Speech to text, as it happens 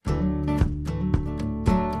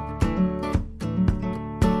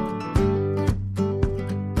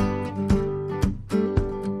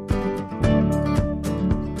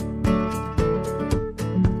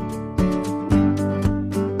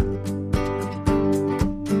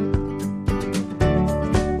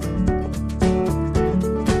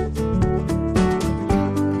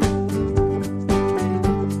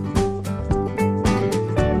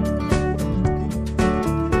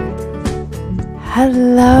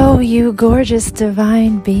Hello, you gorgeous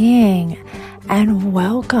divine being, and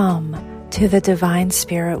welcome to the Divine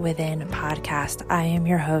Spirit Within podcast. I am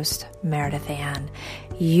your host, Meredith Ann.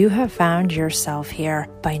 You have found yourself here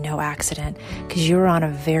by no accident because you're on a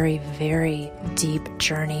very, very deep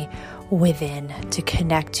journey within to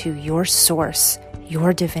connect to your source,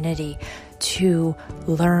 your divinity, to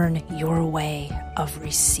learn your way of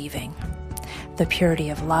receiving. The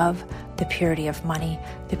purity of love, the purity of money,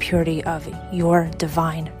 the purity of your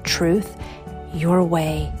divine truth, your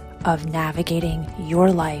way of navigating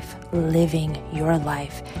your life, living your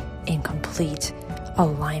life in complete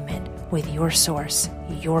alignment with your source,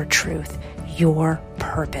 your truth, your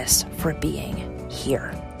purpose for being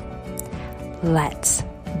here. Let's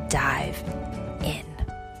dive in.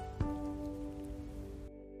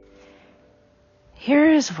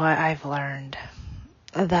 Here's what I've learned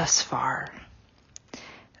thus far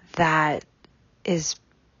that is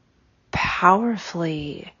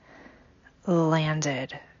powerfully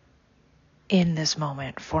landed in this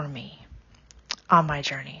moment for me on my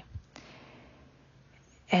journey.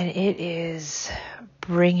 And it is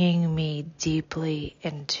bringing me deeply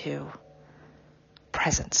into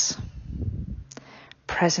presence.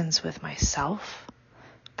 Presence with myself,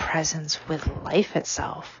 presence with life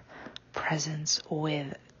itself, presence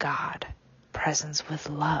with God, presence with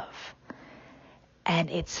love.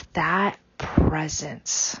 And it's that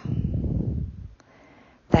presence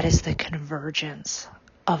that is the convergence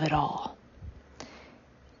of it all.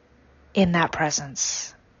 In that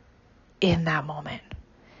presence, in that moment,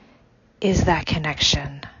 is that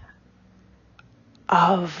connection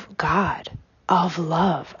of God, of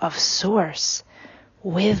love, of source,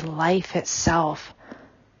 with life itself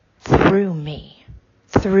through me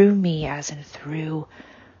as in through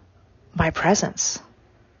my presence,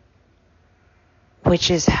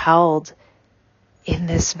 which is held in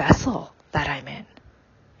this vessel that I'm in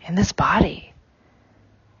this body.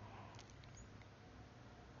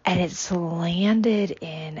 And it's landed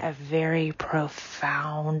in a very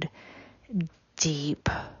profound,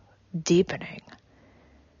 deepening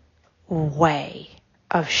way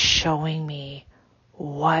of showing me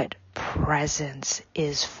what presence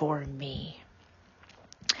is for me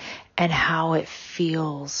and how it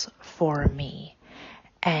feels for me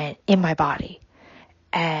and in my body.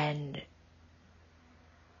 And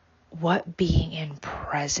what being in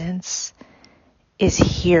presence is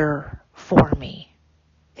here for me.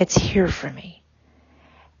 It's here for me.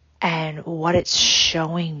 And what it's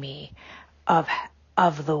showing me of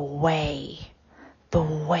the way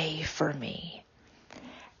for me.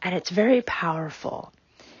 And it's very powerful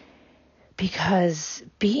because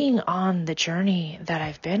being on the journey that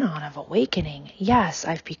I've been on of awakening, yes,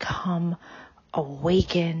 I've become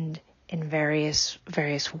awakened in various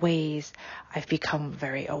ways. I've become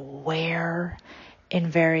very aware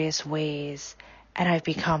in various ways, and I've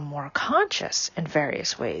become more conscious in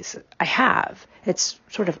various ways. I have. It's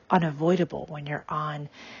sort of unavoidable when you're on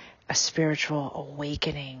a spiritual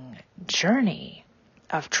awakening journey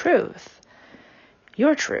of truth,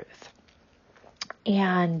 your truth.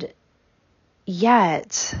 And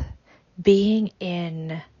yet, being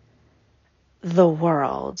in the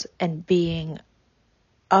world and being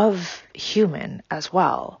of human as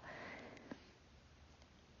well,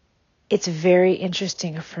 it's very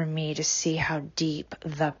interesting for me to see how deep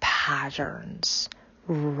the patterns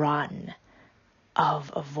run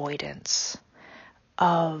of avoidance,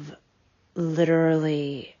 of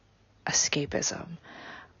literally escapism,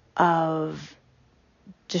 of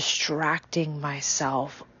distracting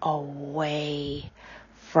myself away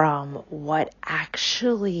from what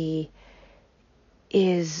actually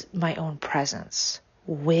is my own presence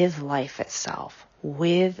with life itself,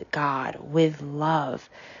 with God, with love,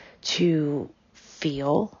 to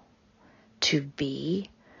feel, to be,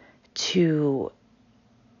 to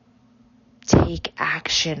take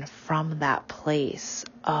action from that place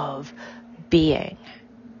of being.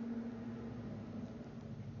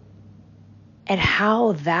 And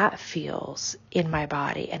how that feels in my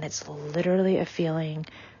body. And it's literally a feeling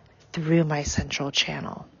through my central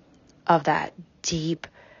channel of that deep,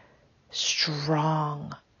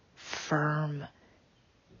 strong, firm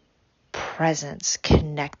presence,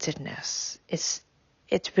 connectedness. It's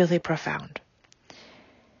really profound.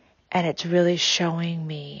 And it's really showing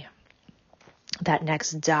me that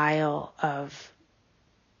next dial of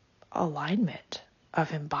alignment,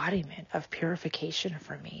 of embodiment, of purification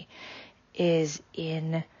for me is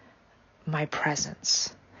in my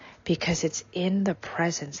presence. Because it's in the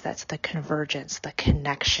presence that's the convergence, the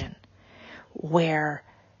connection, where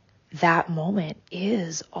that moment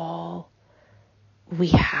is all we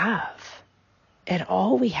have. And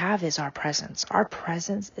all we have is our presence. Our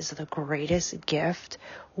presence is the greatest gift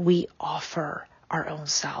we offer our own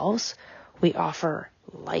selves. We offer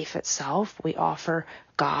life itself. We offer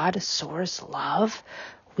God, source, love.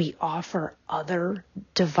 We offer other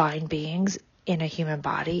divine beings in a human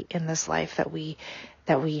body in this life that we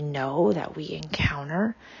know, that we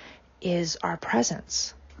encounter, is our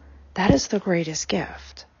presence. That is the greatest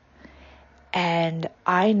gift. And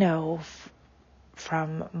I know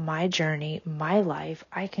from my journey, my life,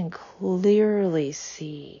 I can clearly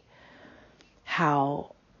see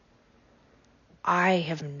how I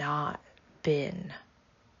have not been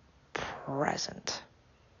present.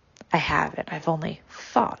 I haven't. I've only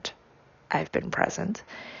thought I've been present.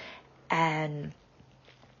 And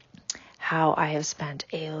how I have spent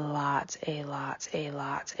a lot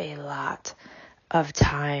of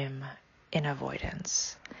time in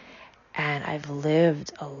avoidance. And I've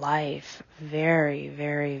lived a life very,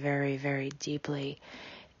 very, very, very deeply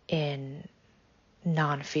in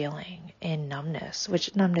non-feeling, in numbness,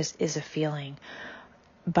 which numbness is a feeling,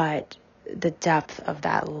 but the depth of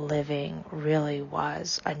that living really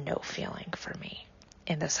was a no feeling for me,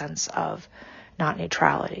 in the sense of not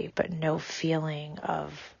neutrality, but no feeling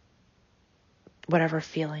of whatever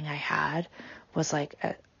feeling I had was like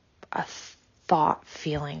a thought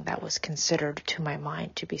feeling that was considered to my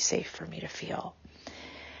mind to be safe for me to feel.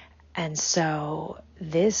 And so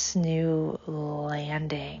this new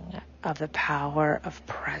landing of the power of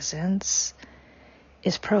presence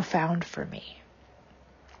is profound for me.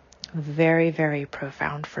 Very, very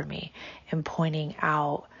profound for me, in pointing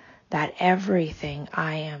out that everything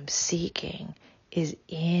I am seeking is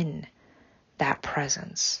in that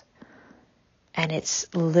presence. And it's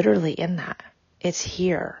literally in that. It's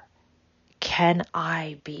here. Can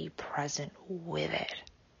I be present with it?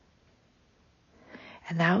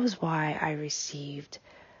 And that was why I received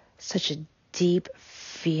such a deep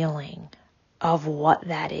feeling of what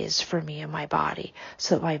that is for me in my body,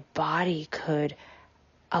 so that my body could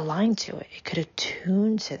align to it. It could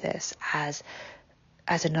attune to this as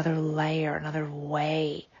another layer, another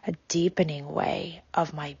way, a deepening way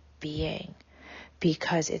of my being,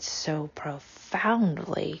 because it's so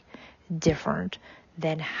profoundly different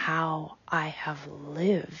than how I have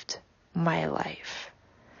lived my life.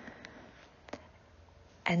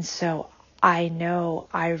 And so I know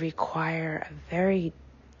I require a very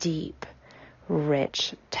deep,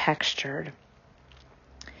 rich, textured,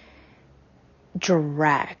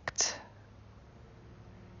 direct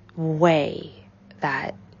way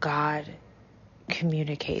that God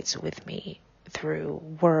communicates with me through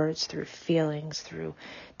words, through feelings, through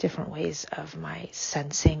different ways of my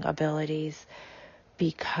sensing abilities,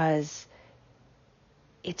 because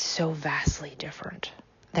it's so vastly different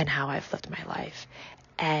than how I've lived my life.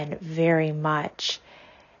 And very much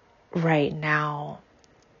right now,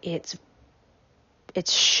 it's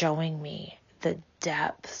showing me the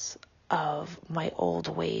depths of my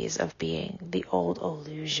old ways of being, the old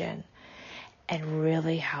illusion, and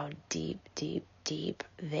really how deep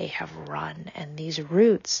they have run. And these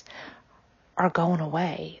roots are going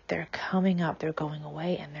away. They're coming up, they're going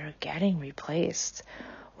away, and they're getting replaced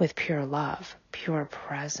with pure love, pure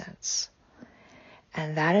presence.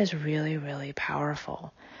 And that is really, really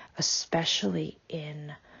powerful, especially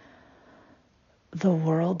in the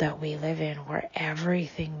world that we live in, where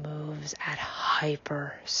everything moves at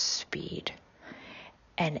hyper speed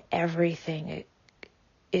and everything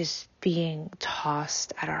is being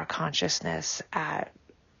tossed at our consciousness at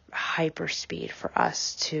hyper speed for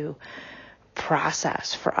us to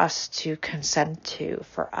process, for us to consent to,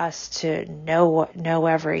 for us to know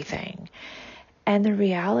everything. And the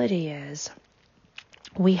reality is,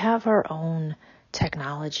 we have our own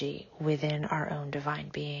technology within our own divine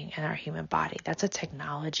being and our human body. That's a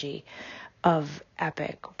technology of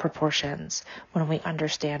epic proportions when we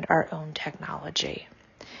understand our own technology,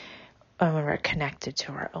 and when we're connected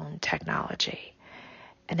to our own technology.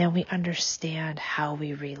 And then we understand how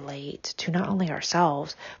we relate to not only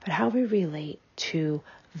ourselves, but how we relate to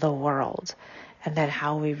the world, and then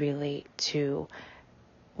how we relate to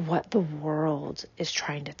what the world is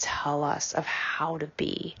trying to tell us of how to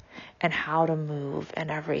be and how to move and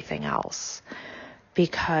everything else.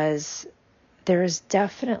 Because there is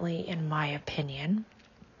definitely, in my opinion,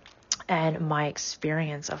 and my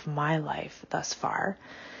experience of my life thus far,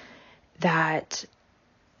 that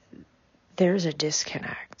there's a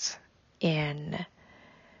disconnect in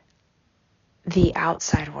the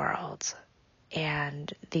outside world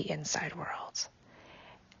and the inside world.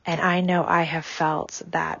 And I know I have felt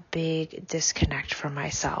that big disconnect from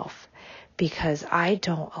myself, because I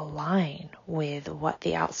don't align with what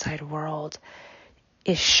the outside world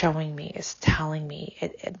is showing me, is telling me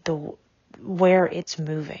where it's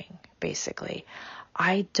moving, basically.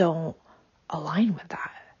 I don't align with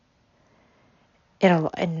that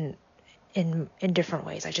in different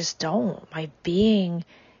ways. I just don't. My being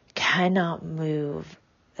cannot move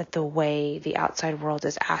at the way the outside world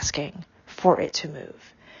is asking for it to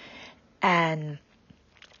move. And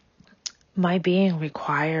my being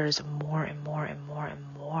requires more and more and more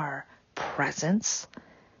and more presence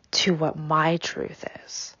to what my truth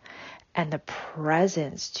is. And the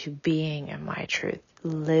presence to being in my truth,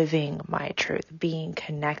 living my truth, being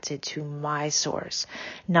connected to my source,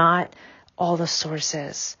 not all the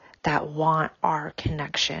sources that want our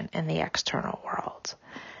connection in the external world.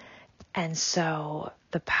 And so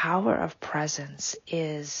the power of presence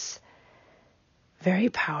is very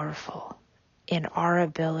powerful in our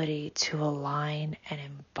ability to align and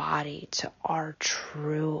embody to our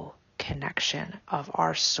true connection of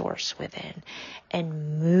our source within,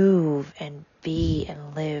 and move and be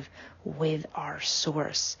and live with our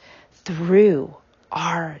source through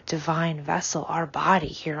our divine vessel, our body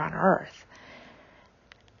here on earth,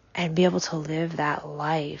 and be able to live that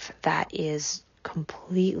life that is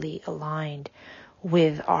completely aligned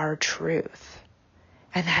with our truth.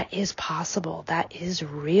 And that is possible. That is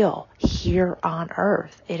real here on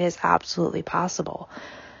earth. It is absolutely possible.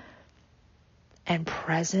 And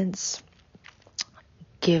presence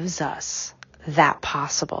gives us that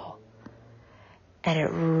possible. And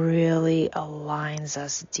it really aligns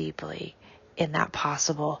us deeply in that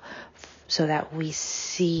possible, so that we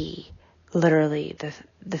see literally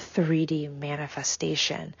the 3D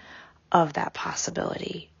manifestation of that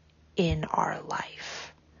possibility in our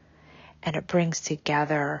life. And it brings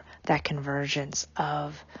together that convergence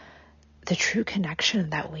of the true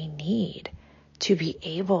connection that we need to be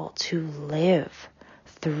able to live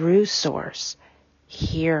through source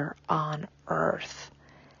here on earth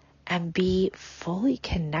and be fully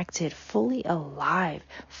connected, fully alive,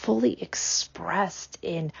 fully expressed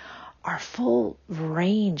in our full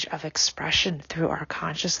range of expression through our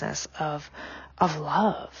consciousness of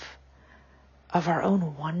love, of our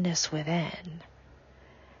own oneness within.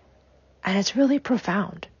 And it's really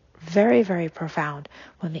profound, very, very profound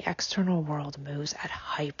when the external world moves at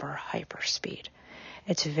hyper speed.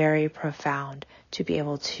 It's very profound to be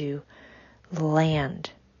able to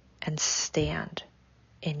land and stand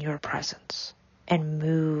in your presence and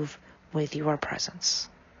move with your presence.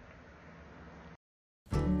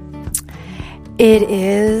 It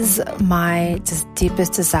is my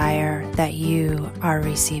deepest desire that you are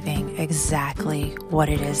receiving exactly what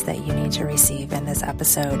it is that you need to receive in this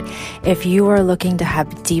episode. If you are looking to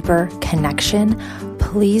have deeper connection,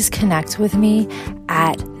 please connect with me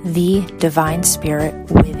at The Divine Spirit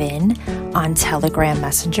Within on Telegram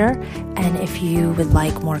Messenger. And if you would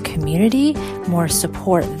like more community, more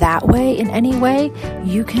support that way in any way,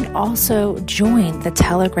 you can also join the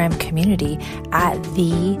Telegram community at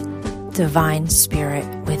The Divine Spirit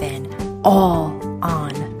Within, all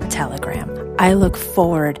on Telegram. I look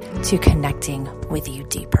forward to connecting with you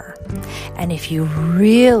deeper. And if you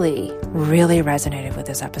really, really resonated with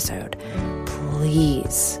this episode,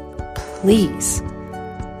 please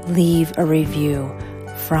leave a review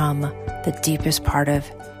from the deepest part of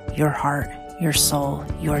your heart, your soul,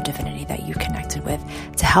 your divinity that you connected with,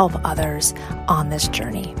 to help others on this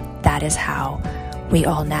journey. That is how we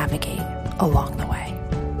all navigate along the way.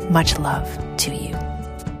 Much love to you.